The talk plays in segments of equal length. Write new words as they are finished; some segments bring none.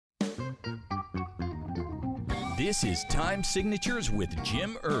This is Time Signatures with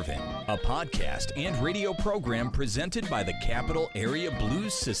Jim Irvin, a podcast and radio program presented by the Capital Area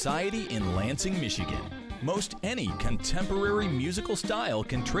Blues Society in Lansing, Michigan. Most any contemporary musical style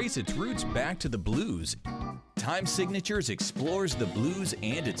can trace its roots back to the blues. Time Signatures explores the blues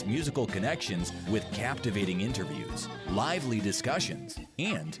and its musical connections with captivating interviews, lively discussions,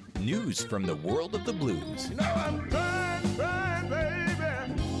 and news from the world of the blues. You know I'm trying,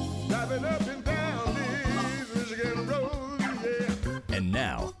 baby, driving up and down these Michigan roads, yeah. And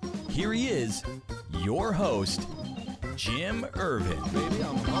now, here he is, your host, Jim Irvin. Baby,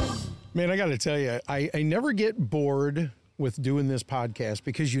 I'm home. Man, I got to tell you, I never get bored with doing this podcast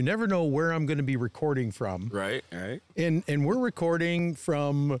because you never know where I'm going to be recording from. Right. And we're recording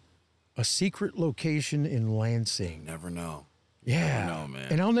from a secret location in Lansing. Never know. Yeah. Never know, man.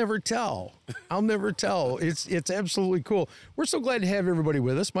 And I'll never tell. It's absolutely cool. We're so glad to have everybody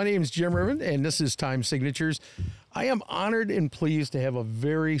with us. My name is Jim Irvin, and this is Time Signatures. I am honored and pleased to have a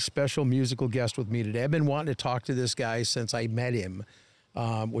very special musical guest with me today. I've been wanting to talk to this guy since I met him,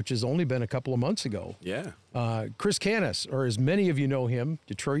 which has only been a couple of months ago. Yeah. Chris Canas, or as many of you know him,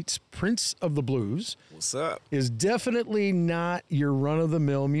 Detroit's Prince of the Blues, What's up? is definitely not your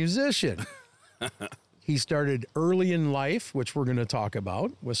run-of-the-mill musician. He started early in life, which we're going to talk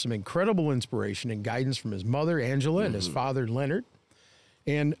about, with some incredible inspiration and guidance from his mother, Angela, and his father, Leonard,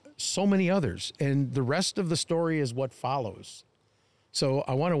 and so many others. And the rest of the story is what follows. So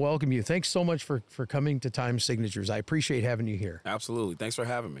I want to welcome you. Thanks so much for coming to Time Signatures. I appreciate having you here. Absolutely. Thanks for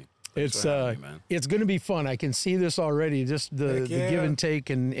having me. It's man. it's going to be fun. I can see this already, just the give and take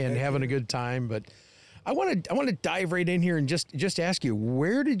and having a good time. But I want to dive right in here and just ask you,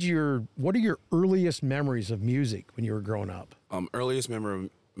 what are your earliest memories of music when you were growing up? Earliest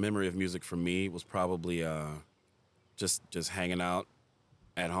memory of music for me was probably just hanging out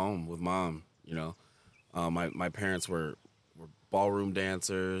at home with mom. You know, my parents were ballroom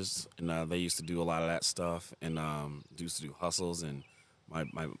dancers, and they used to do a lot of that stuff, and used to do hustles. And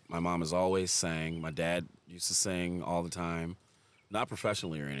my mom has always sang. My dad used to sing all the time. Not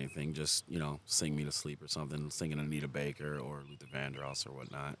professionally or anything, just, sing me to sleep or something, singing Anita Baker or Luther Vandross or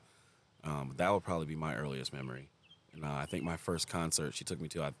whatnot. That would probably be my earliest memory. And I think my first concert she took me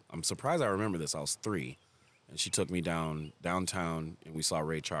to, I'm surprised I remember this, I was 3, and she took me downtown, and we saw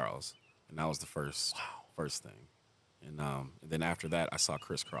Ray Charles, and that was the first thing. And then after that, I saw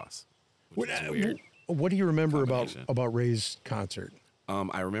Criss Cross, which was weird. What do you remember about Ray's concert?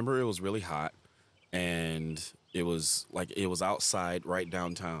 I remember it was really hot, and it was outside right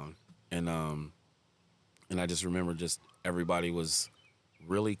downtown, and I just remember everybody was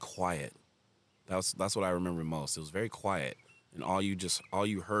really quiet. That's what I remember most. It was very quiet, and all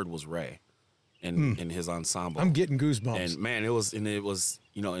you heard was Ray and his ensemble. I'm getting goosebumps. And man, it was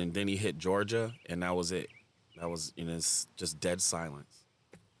and then he hit Georgia, and that was it. That was it's just dead silence.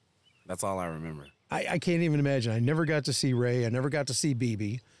 That's all I remember. I can't even imagine. I never got to see Ray. I never got to see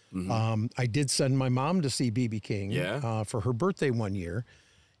BB. Mm-hmm. I did send my mom to see BB King for her birthday one year.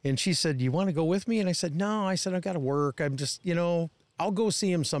 And she said, "Do you want to go with me?" And I said, "No." I said, "I've got to work. I'm just, I'll go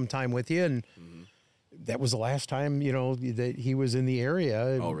see him sometime with you." And that was the last time, that he was in the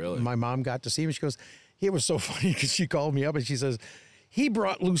area. Oh, really? My mom got to see him. She goes, it was so funny because she called me up and she says, "He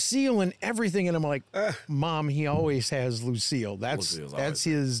brought Lucille and everything." And I'm like, Mom, he always has Lucille. That's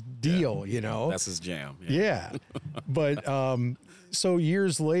his deal, That's his jam. Yeah. But so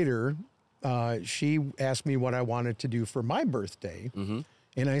years later, she asked me what I wanted to do for my birthday. Mm-hmm.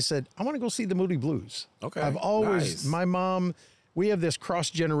 And I said, I want to go see the Moody Blues. Okay. I've always, nice. My mom, we have this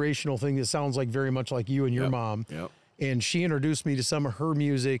cross-generational thing that sounds like very much like you and your mom. Yep. And she introduced me to some of her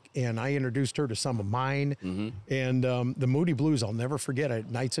music, and I introduced her to some of mine. Mm-hmm. And the Moody Blues, I'll never forget.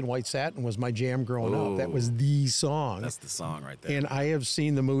 Nights in White Satin was my jam growing up. That was the song. That's the song right there. And I have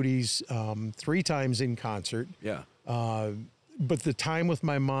seen the Moody's 3 times in concert. Yeah. But the time with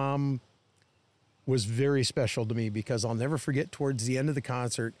my mom was very special to me because I'll never forget towards the end of the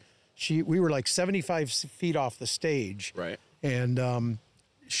concert, we were like 75 feet off the stage. Right. And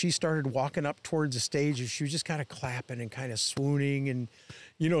she started walking up towards the stage and she was just kind of clapping and kind of swooning and,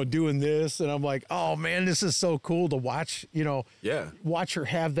 doing this. And I'm like, oh man, this is so cool to watch, watch her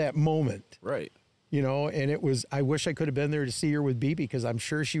have that moment. Right. And I wish I could have been there to see her with BB because I'm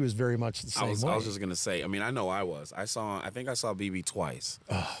sure she was very much the same way. I was just going to say, I know I was. I think I saw BB twice.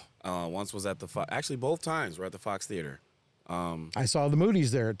 Once was at the Fox. Actually, both times were at the Fox Theater. I saw the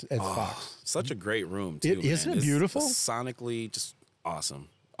Moody's there at Fox. Such a great room, too. Isn't it beautiful? It's sonically just awesome.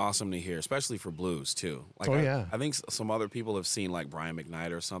 Awesome to hear, especially for blues, too. I think some other people have seen, like, Brian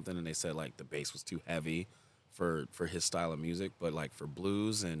McKnight or something, and they said, like, the bass was too heavy for his style of music. But, like, for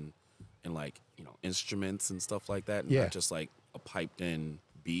blues and like, you know, instruments and stuff like that, and Yeah. not just like a piped in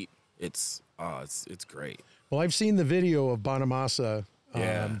beat. It's great. Well, I've seen the video of Bonamassa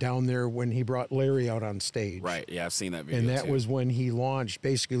Yeah. down there when he brought Larry out on stage. Right. Yeah, I've seen that video. And that too. was when he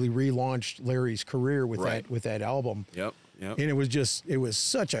basically relaunched Larry's career with Right. that album. Yep. Yep. And it was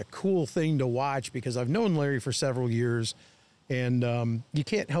such a cool thing to watch because I've known Larry for several years, and you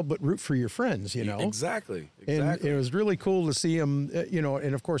can't help but root for your friends, you know? Exactly. And Exactly. it was really cool to see him, you know,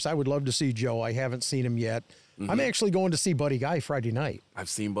 and of course I would love to see Joe. I haven't seen him yet. I'm actually going to see Buddy Guy Friday night. I've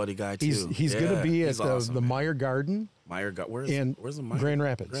seen Buddy Guy too. He's going to be at he's awesome, the man. Meyer Garden. Meyer where's the Meyer? Grand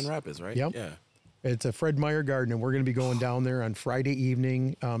Rapids. Grand Rapids, right? Yep. Yeah. It's a Fred Meyer Garden, and we're going to be going down there on Friday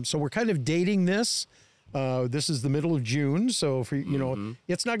evening. So we're kind of dating this. This is the middle of June, so for you know,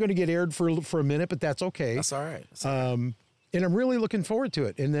 it's not going to get aired for a minute, but that's okay. That's all right. That's all right. And I'm really looking forward to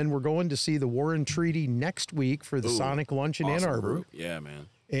it. And then we're going to see the Warren Treaty next week for the Sonic Lunch in Ann Awesome Arbor. group. Yeah, man.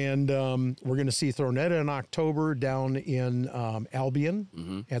 And we're going to see Thornetta in October down in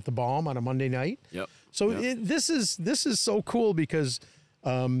Albion at the Balm on a Monday night. Yep. So Yep. this is so cool because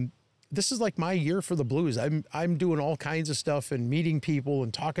this is like my year for the blues. I'm doing all kinds of stuff and meeting people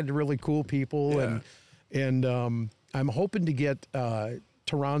and talking to really cool people Yeah. and I'm hoping to get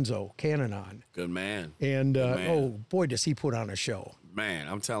Toronzo Canan on. Good man. And man. oh boy, does he put on a show! Man,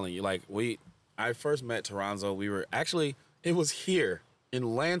 I'm telling you, like I first met Toronzo. It was here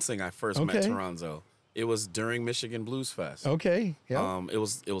in Lansing. I first met Okay. Toronzo. It was during Michigan Blues Fest. Okay, yeah, It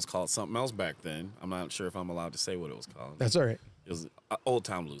was called something else back then. I'm not sure if I'm allowed to say what it was called. that's all right. It was Old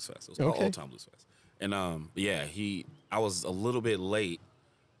Town Blues Fest. It was called Okay. Old Town Blues Fest. And yeah, I was a little bit late,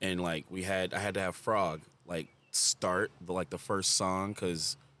 and like I had to have Frog like start the first song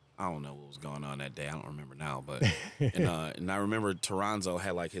because I don't know what was going on that day. I don't remember now, but and I remember Toronzo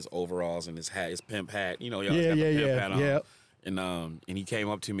had like his overalls and his hat, his pimp hat. You know, he always got the pimp hat on. yeah. And he came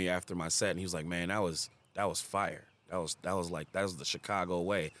up to me after my set and he was like, "Man, that was fire. That was the Chicago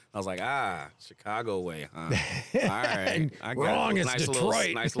way." I was like, Chicago way, huh? All right, I got Wrong, it. it's Nice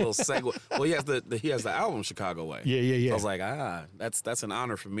Detroit. nice little segue. Well, he has the album Chicago Way. Yeah. So I was like, that's an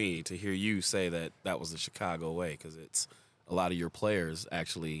honor for me to hear you say that was the Chicago way because it's a lot of your players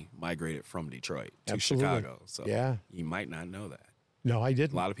actually migrated from Detroit to Absolutely. Chicago. So Yeah. you might not know that. No, I A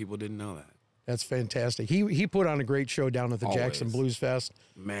didn't. lot of people didn't know that. That's fantastic. He put on a great show down at the Jackson Always. Blues Fest.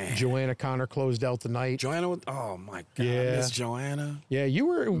 Man. Joanna Connor closed out the night. Joanna, oh my God, Yeah. Miss Joanna. Yeah,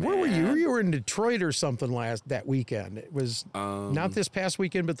 where were you? Man. You were in Detroit or something that weekend. It was not this past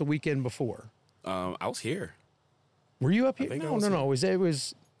weekend, but the weekend before. I was here. Were you up here? think I No, was no, here. no. It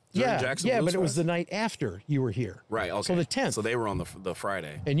was During yeah, Jackson yeah, Blues but it was Fest? the night after you were here. Right. Okay. So the 10th. So they were on the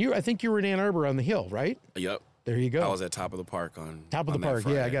Friday. And I think you were in Ann Arbor on the hill, right? Yep. There you go. I was at Top of the Park on Top of on the that park.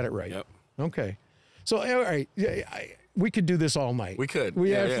 Yeah, I Friday. got it right. Yep. Okay. So all right, we could do this all night. We could.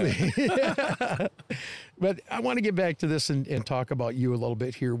 We Yeah, actually. But I want to get back to this and talk about you a little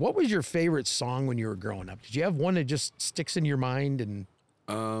bit here. What was your favorite song when you were growing up? Did you have one that just sticks in your mind?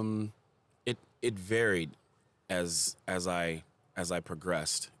 And It varied as I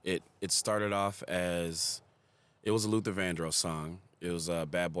progressed. It started off as it was a Luther Vandross song. It was a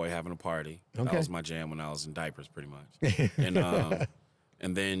Bad Boy Having a Party. Okay. That was my jam when I was in diapers, pretty much.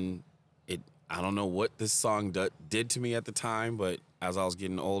 And then I don't know what this song did to me at the time, but as I was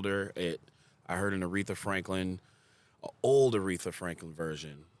getting older, I heard an Aretha Franklin, old Aretha Franklin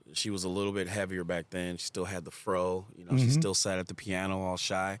version. She was a little bit heavier back then. She still had the fro. You know, she still sat at the piano all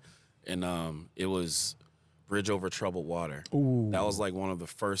shy. And it was Bridge Over Troubled Water. Ooh. That was like one of the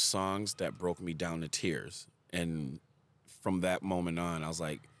first songs that broke me down to tears. And from that moment on, I was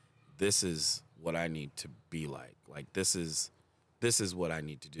like, this is what I need to be like. Like, this is what I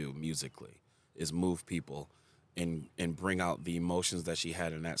need to do musically, is move people and bring out the emotions that she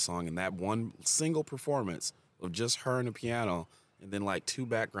had in that song. And that one single performance of just her and the piano and then like two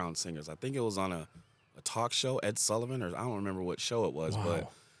background singers. I think it was on a talk show, Ed Sullivan, or I don't remember what show it was, but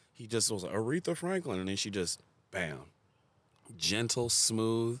he just was like, Aretha Franklin. And then she just, bam, gentle,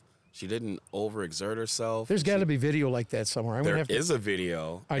 smooth. She didn't overexert herself. there's got to be video like that somewhere. I'm There gonna have to. is a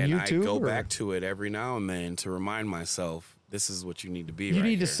video, On and YouTube, I go or- back to it every now and then to remind myself, this is what you need to be. You right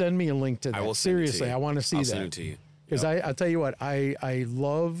need to here. send me a link to that. I will send it to Seriously, you. I want to see I'll that. send it to you. Because Yep. I'll tell you what, I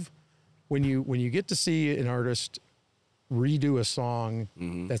love when you get to see an artist redo a song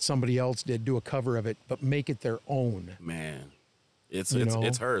Mm-hmm. that somebody else did, do a cover of it, but make it their own. Man, it's You know?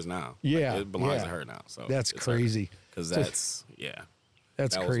 it's hers now. Yeah, Like, it belongs yeah. to her now. So That's crazy. Because So- that's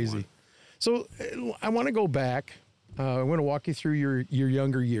That's That was crazy. one. So I want to go back. I want to walk you through your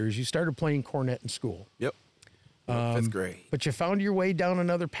younger years. You started playing cornet in school, Yep. Fifth grade. but you found your way down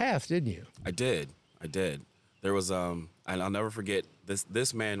another path, didn't you? I did. There was and I'll never forget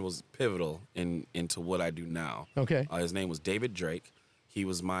this man was pivotal into what I do now. Okay. His name was David Drake. He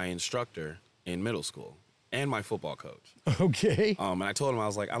was my instructor in middle school and my football coach. Okay. And I told him, I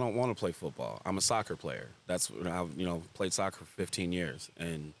was like, I don't want to play football. I'm a soccer player. That's what I played soccer for 15 years.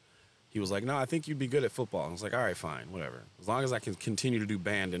 And he was like, no, I think you'd be good at football. I was like, all right, fine, whatever. As long as I can continue to do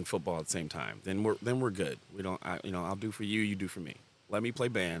band and football at the same time, then we're good. I'll do for you, you do for me. Let me play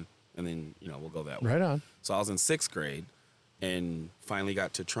band, and then we'll go that way. Right on. So I was in 6th grade, and finally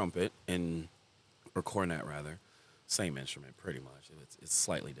got to trumpet or cornet rather, same instrument pretty much. It's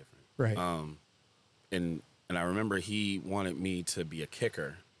slightly different. Right. And I remember he wanted me to be a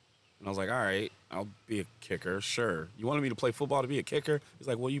kicker. And I was like, all right, I'll be a kicker, sure. You wanted me to play football to be a kicker? He's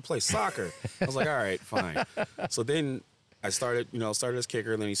like, well, you play soccer. I was like, all right, fine. So then I started as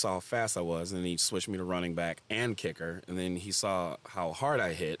kicker, and then he saw how fast I was, and then he switched me to running back and kicker. And then he saw how hard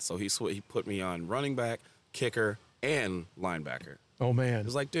I hit, so he put me on running back, kicker, and linebacker. Oh, man. He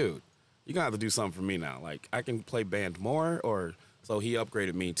was like, dude, you're going to have to do something for me now. Like, I can play band more, so he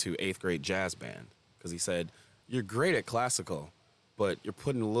upgraded me to 8th grade jazz band because he said, you're great at classical, but you're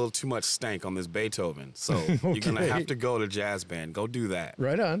putting a little too much stank on this Beethoven. So Okay. you're going to have to go to jazz band. Go do that.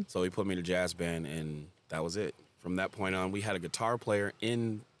 Right on. So he put me to jazz band, and that was it. From that point on, we had a guitar player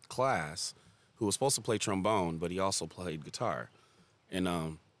in class who was supposed to play trombone, but he also played guitar. And I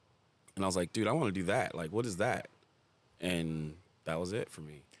was like, dude, I want to do that. Like, what is that? And that was it for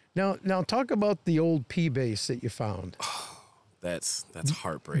me. Now talk about the old P bass that you found. That's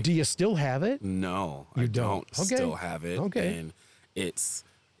heartbreaking. Do you still have it? No, You I don't. don't Okay. still have it. Okay. And it's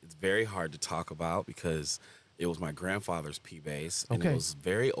very hard to talk about because it was my grandfather's P bass, and Okay. it was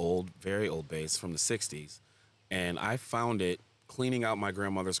very old bass from the 60s. And I found it cleaning out my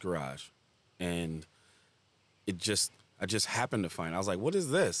grandmother's garage, and I just happened to find it. I was like, what is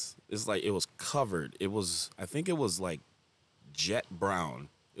this? It's like, it was covered. I think it was like jet brown.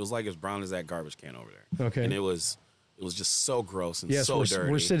 It was like as brown as that garbage can over there. Okay. And it was just so gross and Yes, so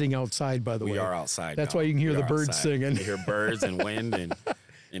dirty. we're sitting outside, by the way. We are outside. That's now. why you can hear We the are birds outside. singing. You hear birds and wind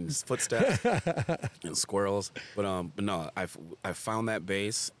and footsteps and squirrels. But no, I found that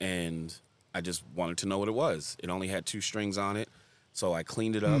bass, and I just wanted to know what it was. It only had 2 strings on it, so I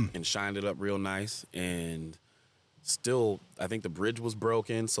cleaned it up and shined it up real nice. And still, I think the bridge was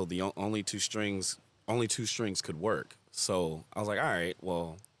broken, so the only two strings could work. So I was like, all right,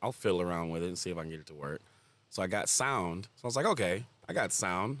 well, I'll fiddle around with it and see if I can get it to work. So I got sound. So I was like, okay, I got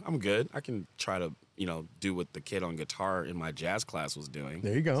sound. I'm good. I can try to, do what the kid on guitar in my jazz class was doing.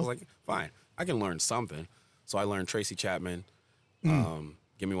 There you go. So I was like, fine, I can learn something. So I learned Tracy Chapman,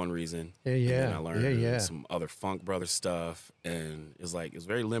 Give Me One Reason. Yeah, And yeah. then I learned Yeah. some other Funk Brothers stuff. And it was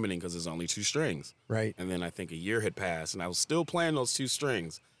very limiting because there's only 2 strings. Right. And then I think a year had passed, and I was still playing those 2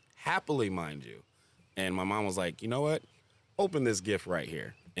 strings, happily, mind you. And my mom was like, you know what? Open this gift right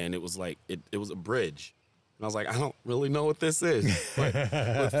here. And it was like, it was a bridge. And I was like, I don't really know what this is, but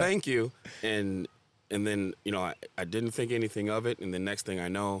thank you. And then, I didn't think anything of it. And the next thing I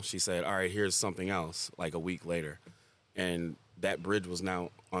know, she said, all right, here's something else, like a week later. And that bridge was now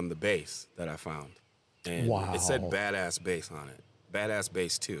on the bass that I found. And Wow. it said Badass Bass on it. Badass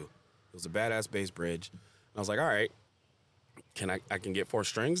Bass 2. It was a Badass Bass bridge. And I was like, all right, I can get 4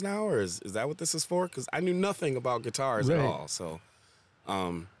 strings now, or is that what this is for? Because I knew nothing about guitars at Right. all. So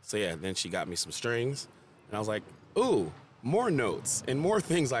yeah, then she got me some strings, and I was like, ooh, more notes and more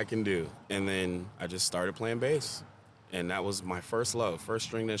things I can do. And then I just started playing bass, and that was my first love, first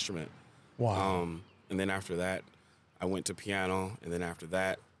stringed instrument. Wow. And then after that, I went to piano, and then after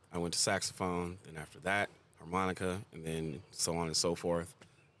that, I went to saxophone, and after that, harmonica, and then so on and so forth.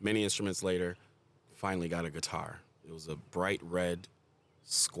 Many instruments later, finally got a guitar. It was a bright red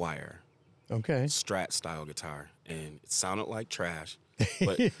Squire Okay. Strat style guitar, and it sounded like trash,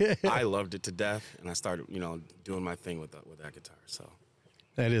 but I loved it to death, and I started, doing my thing with that guitar. So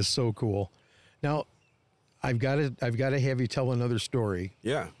That is so cool. Now, I've got to have you tell another story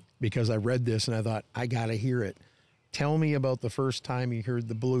yeah, because I read this and I thought I got to hear it. Tell me about the first time you heard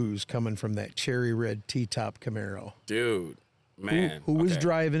the blues coming from that cherry red T-top Camaro. dude, man, Who was okay.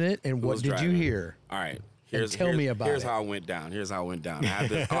 driving it, and Who what was did you driving it? hear? All right. Tell me about Here's it. how it went down.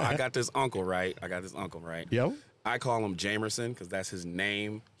 I got this uncle, right? Yep. I call him Jamerson because that's his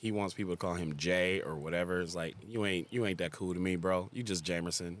name. He wants people to call him Jay or whatever. It's like, you ain't that cool to me, bro. You just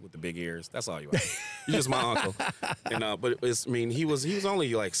Jamerson with the big ears. That's all you are. You're just my uncle. And but he was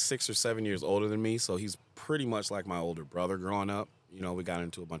only like 6 or 7 years older than me, so he's pretty much like my older brother growing up. We got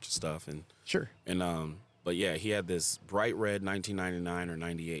into a bunch of stuff Sure. but yeah, he had this bright red 1999 or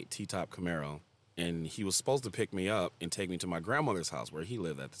 98 T-top Camaro, and he was supposed to pick me up and take me to my grandmother's house where he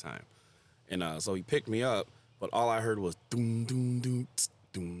lived at the time. And so he picked me up, but all I heard was doom, doom, doom, tsk,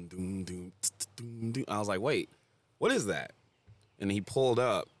 doom, doom, doom, tsk, doom, doom. I was like, wait, what is that? And he pulled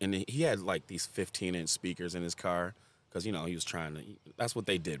up, and he had like these 15-inch speakers in his car because, you know, he was trying to, that's what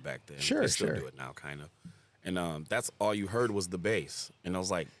they did back then. Sure, they still sure. do it now, kind of. And that's all you heard was the bass. And I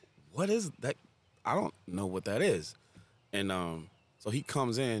was like, what is that? I don't know what that is. And so he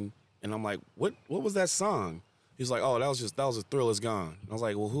comes in, and I'm like, what was that song? He's like, oh, that was a Thrill Is Gone. And I was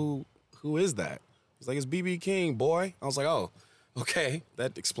like, well, who is that? He's like, it's B.B. King, boy. I was like, oh, okay,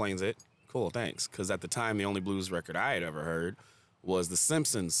 that explains it. Cool, thanks. Because at the time, the only blues record I had ever heard was The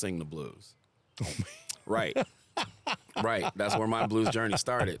Simpsons Sing the Blues. Oh, man. Right. Right. That's where my blues journey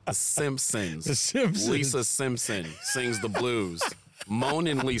started. The Simpsons. The Simpsons. Lisa Simpson sings the blues.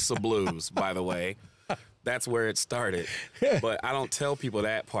 Moaning Lisa Blues, by the way. That's where it started. But I don't tell people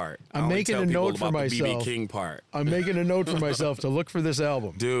that part. I'm making a note for myself. The B.B. King part. I'm making a note for myself to look for this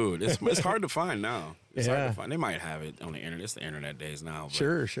album. Dude, it's hard to find now. It's hard Yeah. to find. They might have it on the internet. It's the internet days now.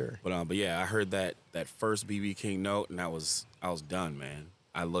 But, Sure. But yeah, I heard that first B.B. King note, and I was done, man.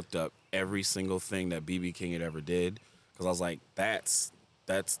 I looked up every single thing that B.B. King had ever did because I was like, that's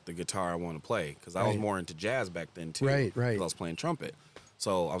the guitar I want to play because I was more into jazz back then too. Right. 'Cause I was playing trumpet,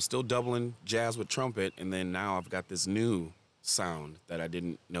 so I was still doubling jazz with trumpet, and then now I've got this new sound that I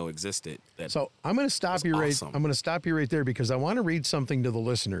didn't know existed. So I'm going to stop you right. awesome. I'm going to stop you right there because I want to read something to the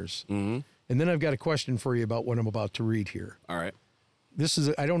listeners, and then I've got a question for you about what I'm about to read here. All right. This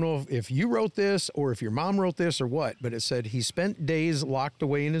is, I don't know if you wrote this or if your mom wrote this or what, but it said he spent days locked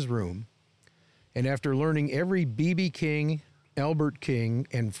away in his room. And after learning every B.B. King, Albert King,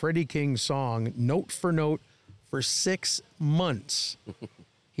 and Freddie King song note for note for 6 months,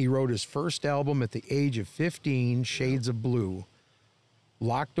 he wrote his first album at the age of 15, Shades of Blue,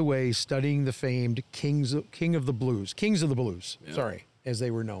 locked away studying the famed Kings of the Blues, sorry, as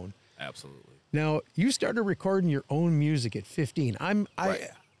they were known. Absolutely. Now, you started recording your own music at 15. I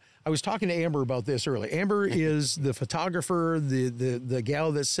was talking to Amber about this earlier. Amber is the photographer, the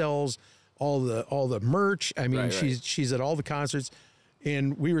gal that sells all the merch. I mean, she's at all the concerts.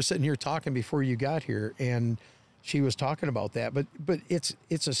 And we were sitting here talking before you got here, and she was talking about that. But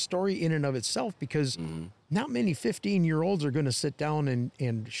it's a story in and of itself because not many 15-year-olds are going to sit down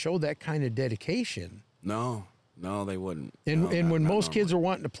and show that kind of dedication. No, they wouldn't. And when most normally. kids were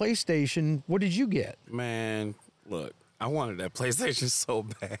wanting a PlayStation, what did you get? Man, look, I wanted that PlayStation so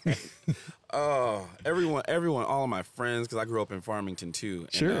bad. Oh, everyone, all of my friends, because I grew up in Farmington too.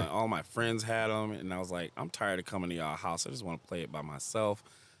 And, Sure. all my friends had them, and I was like, I'm tired of coming to y'all house. I just want to play it by myself.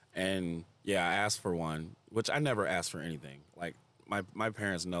 And yeah, I asked for one, which I never asked for anything. Like my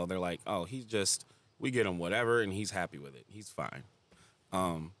parents know. They're like, oh, we get him whatever, and he's happy with it. He's fine.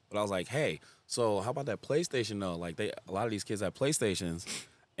 But I was like, hey, so how about that PlayStation though? Like a lot of these kids have PlayStations,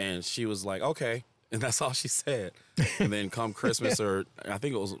 and she was like, okay, and that's all she said. And then come Christmas, or I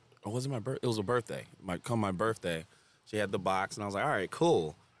think it was my birthday? It was a birthday. My birthday, she had the box, and I was like, all right,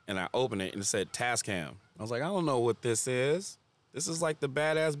 cool. And I opened it, and it said Tascam. I was like, I don't know what this is. This is like the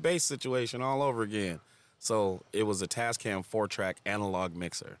badass bass situation all over again. So it was a Tascam 4-track analog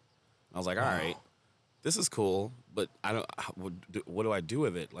mixer. I was like, all right, this is cool, but what do I do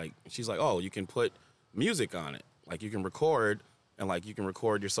with it? Like, she's like, oh, you can put music on it. Like, you can record, and like you can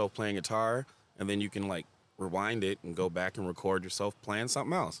record yourself playing guitar, and then you can like rewind it and go back and record yourself playing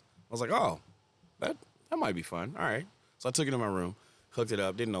something else. I was like, oh, that might be fun. All right. So I took it in my room, hooked it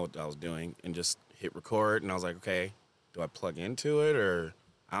up, didn't know what I was doing, and just hit record. And I was like, okay, do I plug into it, or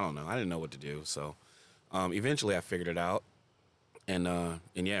I don't know. I didn't know what to do. So eventually I figured it out, and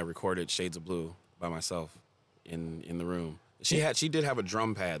yeah, recorded Shades of Blue by myself in the room. She did have a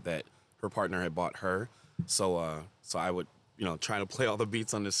drum pad that her partner had bought her. So I would, try to play all the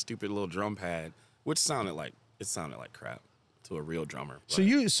beats on this stupid little drum pad, which sounded like crap to a real drummer. So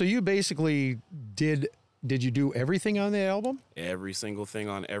you basically did you do everything on the album? Every single thing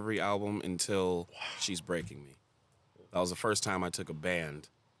on every album until She's Breaking Me. That was the first time I took a band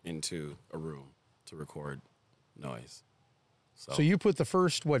into a room to record noise. So you put the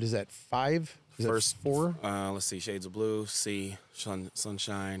first, what is that, 5? Is first that 4? Let's see, Shades of Blue, C,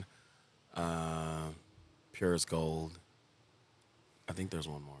 Sunshine, Pure as Gold. I think there's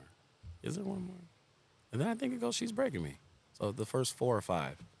one more. Is there one more? And then I think it goes She's Breaking Me. So the first 4 or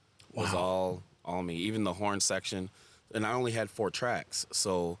 5 was all me, even the horn section. And I only had 4 tracks,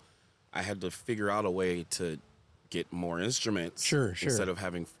 so I had to figure out a way to get more instruments Sure. instead of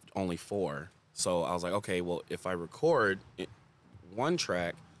having only 4. So I was like, okay, well, if I record one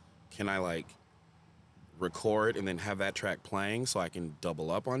track, can I like record and then have that track playing so I can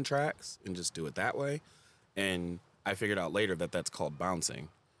double up on tracks and just do it that way? And I figured out later that that's called bouncing.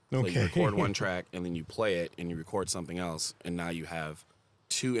 So Okay. you record one track, and then you play it, and you record something else, and now you have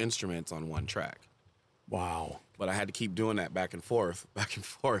 2 instruments on one track. Wow. But I had to keep doing that back and forth, back and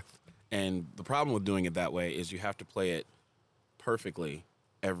forth. And the problem with doing it that way is you have to play it perfectly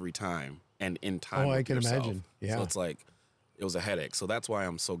every time and in time. Oh, I with can yourself. imagine. Yeah. So it's like, it was a headache. So that's why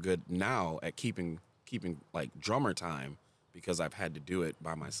I'm so good now at keeping like drummer time, because I've had to do it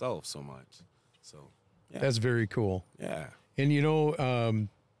by myself so much. So yeah. That's very cool. Yeah. And you know,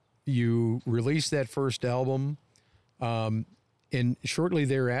 you released that first album, and shortly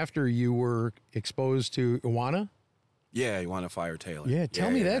thereafter, you were exposed to Iwana. Yeah, you want to fire Taylor. Yeah,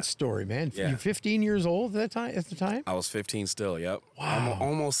 tell me that story, man. Yeah. You 15 years old at the time? I was 15 still. Yep. Wow.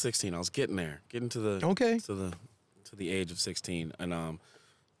 Almost 16. I was getting there, getting to the to the age of 16. And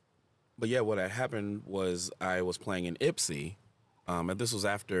but yeah, what had happened was I was playing in Ipsy, and this was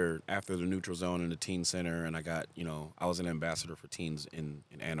after the Neutral Zone and the Teen Center, and I got, I was an ambassador for teens in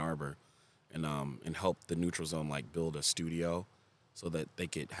Ann Arbor, and helped the Neutral Zone like build a studio so that they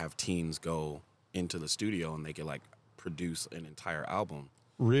could have teens go into the studio and they could like produce an entire album.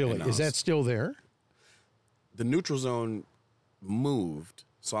 Really? And, Is that still there? The Neutral Zone moved,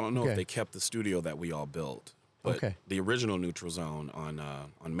 so I don't know Okay. if they kept the studio that we all built. But Okay. the original Neutral Zone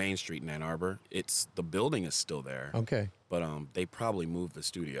on Main Street in Ann Arbor, the building is still there. Okay. But they probably moved the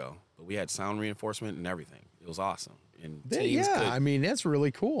studio. But we had sound reinforcement and everything. It was awesome. And I mean, that's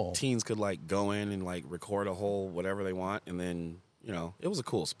really cool. teens could like go in and like record a whole whatever they want, and then it was a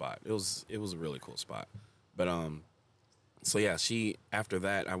cool spot. It was a really cool spot. But so yeah, after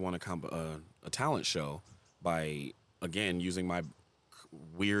that I won a talent show by again using my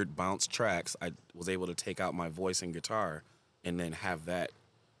weird bounce tracks. I was able to take out my voice and guitar and then have that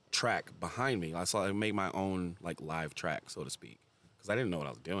track behind me. I made my own like live track, so to speak, because I didn't know what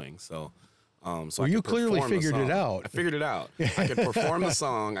I was doing. So Well, you clearly figured it out. I figured it out. I could perform the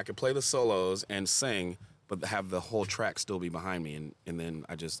song, I could play the solos and sing, but have the whole track still be behind me. And then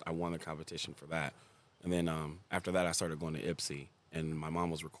I won the competition for that. And then after that, I started going to Ipsy, and my mom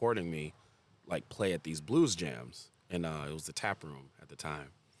was recording me like play at these blues jams. And it was the Tap Room at the time.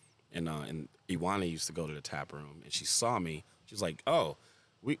 And Iwana used to go to the Tap Room, and she saw me. She was like, oh,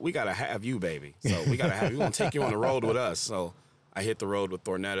 we got to have you, baby. So we got to have you. We're going to take you on the road with us. So I hit the road with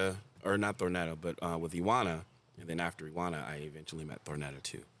Thornetta, or not Thornetta, but with Iwana. And then after Iwana, I eventually met Thornetta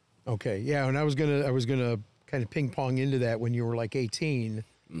too. Okay. Yeah. And I was gonna kind of ping pong into that. When you were like 18,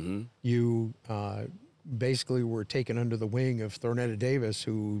 Mm-hmm. you basically were taken under the wing of Thornetta Davis,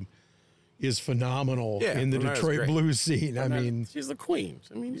 who is phenomenal in the Thornetta's Detroit great. blues scene. I Thornetta, mean, she's the queen.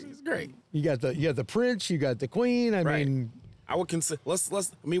 I mean, she's great. you got the Prince, you got the Queen. I Right. mean, I would consider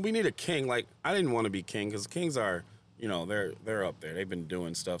we need a king. Like, I didn't want to be king because kings are, they're up there. They've been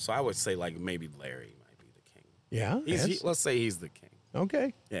doing stuff. So I would say like maybe Larry might be the king. yeah. Let's say he's the king.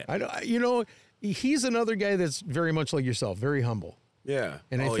 Okay. Yeah. He's another guy that's very much like yourself, very humble. Yeah.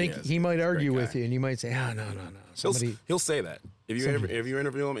 And I think yes. he might He's a argue great with guy. you, and you might say, no. He'll say that if you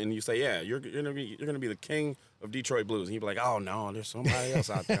interview him and you say, yeah, you're gonna be the king of Detroit blues, and he'd be like, oh no, there's somebody else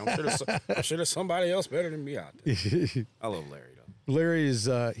out there. I'm sure there's somebody else better than me out there. I love Larry though. Larry is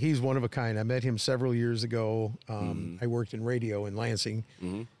he's one of a kind. I met him several years ago. I worked in radio in Lansing,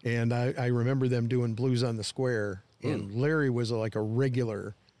 and I remember them doing Blues on the Square, and Larry was like a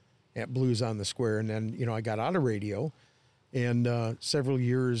regular at Blues on the Square. And then I got out of radio, and several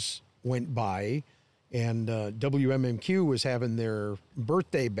years went by, and WMMQ was having their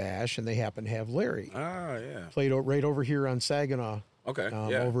birthday bash, and they happened to have Larry. Ah, yeah. Played right over here on Saginaw. Okay.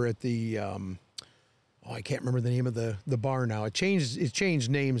 Over at the I can't remember the name of the bar now. It changed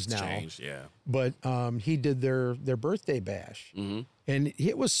names now. Changed, yeah. But he did their birthday bash, and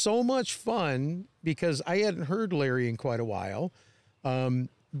it was so much fun because I hadn't heard Larry in quite a while.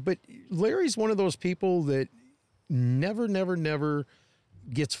 But Larry's one of those people that never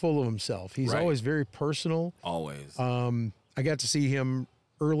gets full of himself. He's Right. always very personal. Always. I got to see him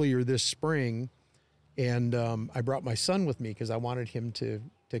earlier this spring, and I brought my son with me because I wanted him to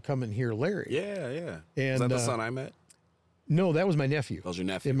come and hear Larry. yeah. And Is that the son I met? No, that was my nephew. That was your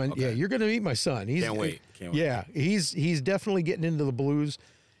nephew. And Okay. Yeah, you're going to meet my son. Can't wait. Yeah, he's definitely getting into the blues.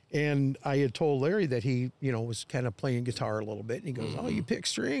 And I had told Larry that he, was kind of playing guitar a little bit. And he goes, "Oh, you pick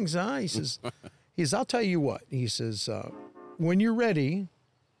strings, huh?" He says, "I'll tell you what." He says, "When you're ready,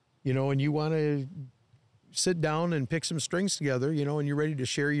 and you want to sit down and pick some strings together, and you're ready to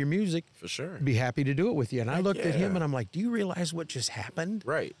share your music, For sure. be happy to do it with you." And I looked at him yeah. and I'm like, "Do you realize what just happened?"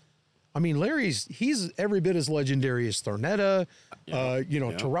 Right. I mean, he's every bit as legendary as Thornetta,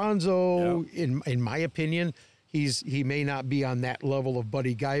 Toronzo. In my opinion, he may not be on that level of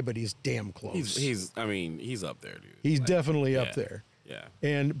Buddy Guy, but he's damn close. He's up there, dude. He's Like, definitely yeah. up there.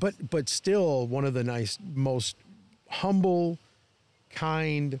 And but still one of the most humble,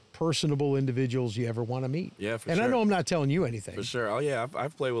 kind, personable individuals you ever want to meet. Yeah, for and sure. I know I'm not telling you anything. For sure. Oh yeah,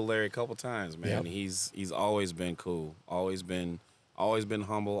 I've played with Larry a couple times, man. Yep. He's always been cool, always been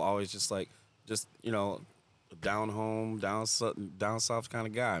humble, always just down home, down south kind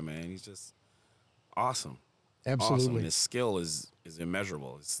of guy, man. He's just awesome. Absolutely. Awesome. His skill is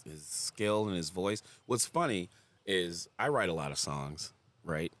immeasurable. His skill and his voice. What's funny is I write a lot of songs,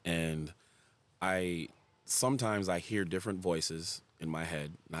 right? And sometimes I hear different voices in my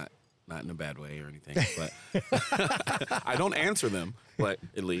head, not in a bad way or anything, but I don't answer them, but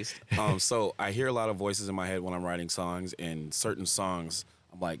at least. So I hear a lot of voices in my head when I'm writing songs, and certain songs,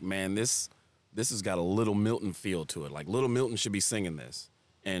 I'm like, man, this has got a Little Milton feel to it. Like Little Milton should be singing this.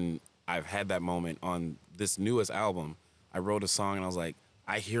 And I've had that moment on this newest album. I wrote a song and I was like,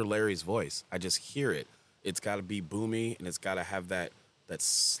 I hear Larry's voice. I just hear it. It's got to be boomy, and it's got to have that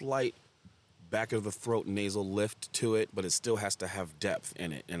slight back of the throat nasal lift to it, but it still has to have depth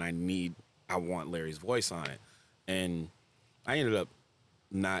in it. And I want Larry's voice on it. And I ended up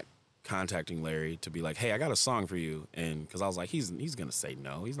not contacting Larry to be like, hey, I got a song for you. And because I was like, he's going to say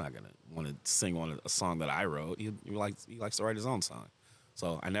no. He's not going to want to sing on a song that I wrote. He likes to write his own song.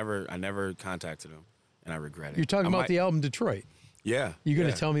 So I never contacted him, and I regret it. You're talking about the album Detroit. Yeah. You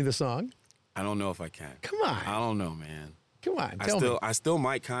going to tell me the song? I don't know if I can. Come on. I don't know, man. Come on, tell me. I still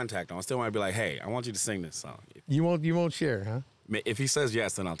might contact him. I still might be like, hey, I want you to sing this song. You won't share, huh? If he says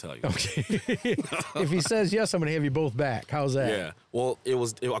yes, then I'll tell you. Okay. If he says yes, I'm going to have you both back. How's that? Yeah. Well,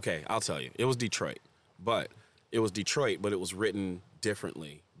 okay, I'll tell you. It was Detroit. But it was written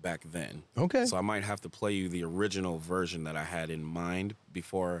differently back then. Okay. So I might have to play you the original version that I had in mind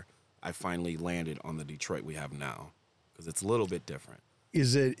before I finally landed on the Detroit we have now, because it's a little bit different.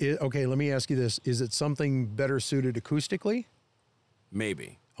 Is it okay? Let me ask you this: is it something better suited acoustically?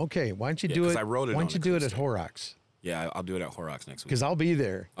 Maybe. Okay, why don't you do it? 'cause I wrote it Why don't on you do it at acoustic. Horrocks? Yeah, I'll do it at Horrocks next week. Because I'll be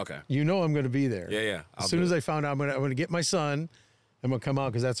there. Okay. You know I'm going to be there. Yeah. As soon as I found out, I'm going to get my son. I'm going to come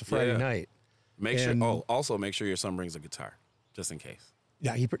out because that's a Friday Yeah. night. Also make sure your son brings a guitar, just in case.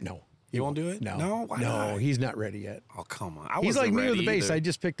 Yeah, no. You won't do it? No. No? Why no, not? he's not ready yet. Oh, come on. He's like me with the bass. Either. I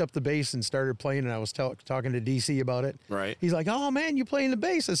just picked up the bass and started playing, and I was talking to DC about it. Right. He's like, "Oh man, you playing the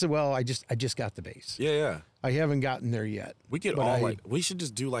bass?" I said, "Well, I just got the bass. Yeah. I haven't gotten there yet." We could we should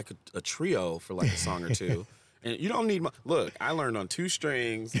just do like a trio for like a song or two. And you don't need look, I learned on 2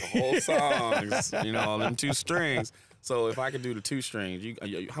 strings, the whole songs, them 2 strings. So if I could do the 2 strings,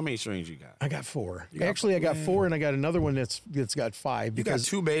 how many strings you got? I got 4. got Actually, I got 4, and I got another one that's got 5. You got Because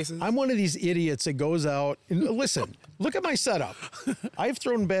 2 basses? I'm one of these idiots that goes out and listen. Look at my setup. I've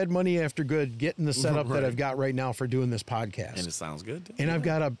thrown bad money after good getting the setup that I've got right now for doing this podcast. And it sounds good. And I've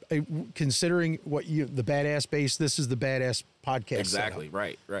got considering the badass bass. This is the badass podcast. Exactly.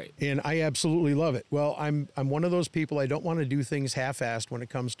 Setup. Right. And I absolutely love it. Well, I'm one of those people. I don't want to do things half-assed when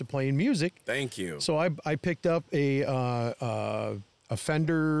it comes to playing music. Thank you. So I picked up a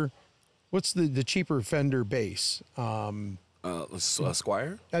Fender. What's the cheaper Fender bass? A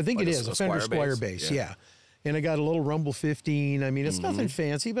Squire? I think Like it is a Fender Squire bass. Yeah. Yeah. And I got a little Rumble 15. I mean, it's nothing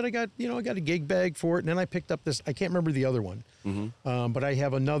fancy, but I got a gig bag for it. And then I picked up this. I can't remember the other one, but I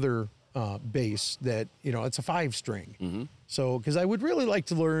have another bass that it's a 5-string. So because I would really like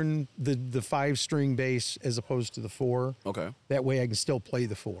to learn the 5-string bass as opposed to the 4. Okay. That way I can still play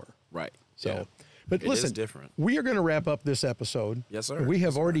the 4. Right. So. Yeah. But It listen, is different. we are going to wrap up this episode. Yes, sir. We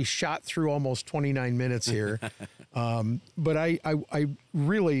have Yes, already shot through almost 29 minutes here. But I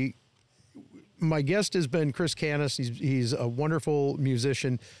really, my guest has been Chris Canas. He's a wonderful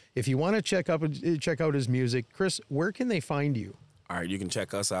musician. If you want to check out his music, Chris, where can they find you? All right, you can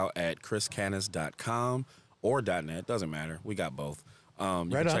check us out at chriscanas.com or .net. Doesn't matter. We got both. You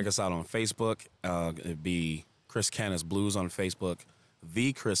can check us out on Facebook. It'd be Chris Canas Blues on Facebook,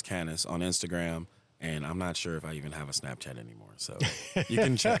 The Chris Canas on Instagram, and I'm not sure if I even have a Snapchat anymore. So you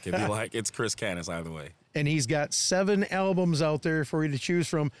can check if you like. It's Chris Canas either way. And he's got 7 albums out there for you to choose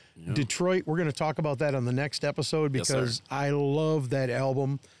from. Yeah. Detroit, we're going to talk about that on the next episode because I love that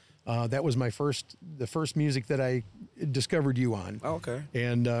album. That was the first music that I discovered you on. Oh, okay.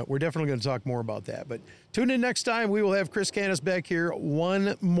 And we're definitely going to talk more about that. But tune in next time. We will have Chris Canas back here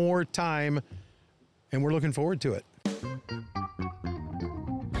one more time, and we're looking forward to it.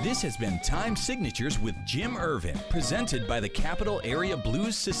 This has been Time Signatures with Jim Irvin, presented by the Capital Area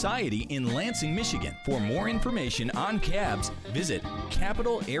Blues Society in Lansing, Michigan. For more information on cabs, visit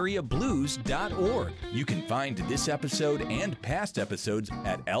capitalareablues.org. You can find this episode and past episodes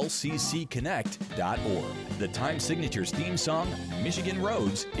at lccconnect.org. The Time Signatures theme song, Michigan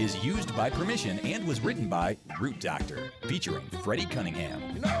Roads, is used by permission and was written by Root Doctor, featuring Freddie Cunningham.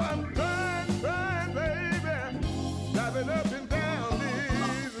 You know I'm trying, baby, driving up and down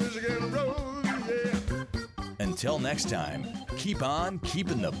these Michigan roads, yeah. Until next time, keep on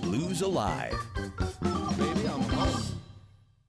keeping the blues alive.